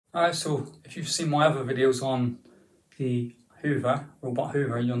Alright, so if you've seen my other videos on the hoover, robot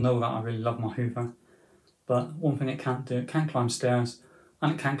hoover, you'll know that I really love my hoover. But one thing it can't do, it can't climb stairs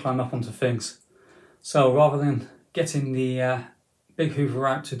and it can't climb up onto things. So rather than getting the big hoover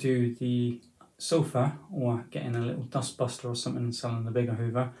out to do the sofa or getting a little dust buster or something and selling the bigger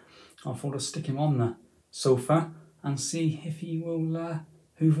hoover, I thought I'd stick him on the sofa and see if he will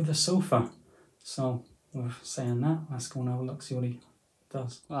hoover the sofa. So with saying that, let's go and have a look, see what he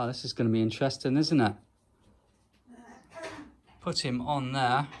does. Wow, this is going to be interesting, isn't it? Put him on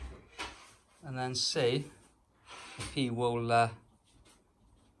there and then see if he will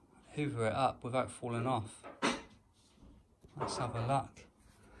hoover it up without falling off. Let's have a look.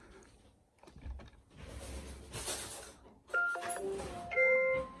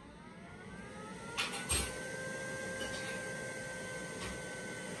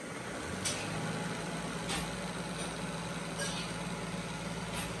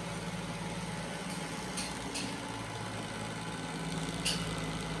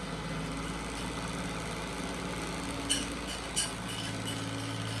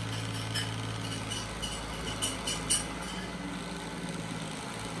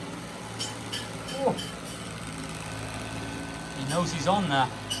 Oh. He knows he's on there.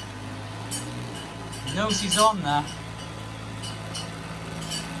 He knows he's on there.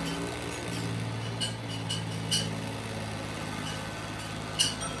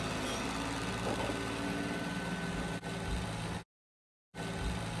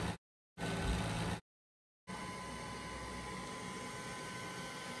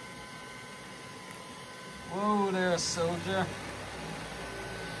 Whoa there, soldier.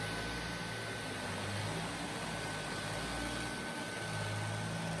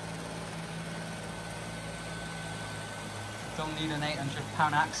 Don't need an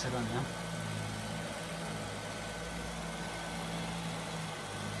 800-pound accident, yeah?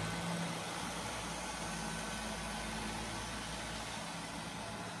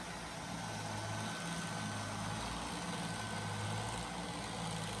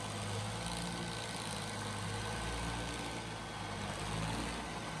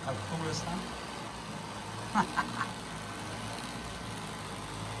 How cool is that?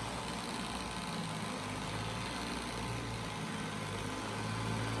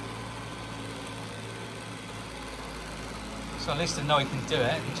 So at least I know he can do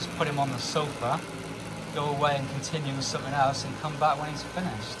it. You just put him on the sofa, go away and continue with something else and come back when he's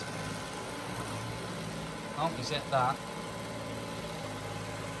finished. Oh, he's hit that.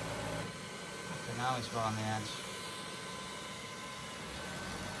 Okay, now he's right on the edge.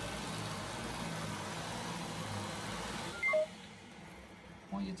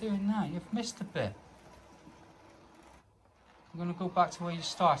 What are you doing now? You've missed a bit. You're going to go back to where you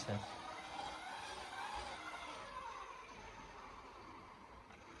started.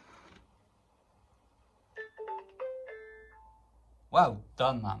 Well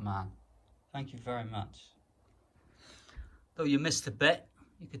done, that man. Thank you very much. Though you missed a bit,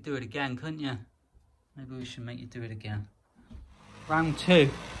 you could do it again, couldn't you? Maybe we should make you do it again. Round two.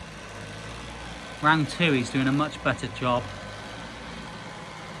 Round two, he's doing a much better job.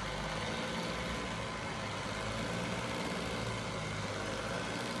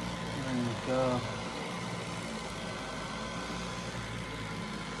 There we go.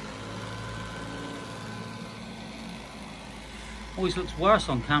 Always looks worse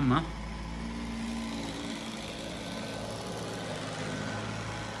on camera.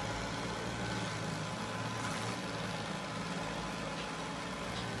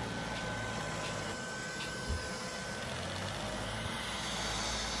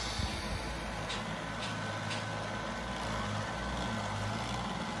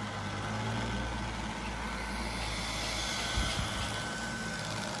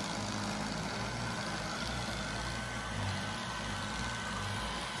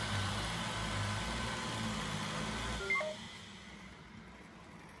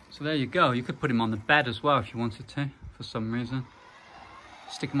 So there you go. You could put him on the bed as well if you wanted to, for some reason.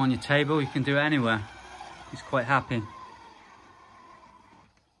 Stick him on your table, you can do it anywhere. He's quite happy.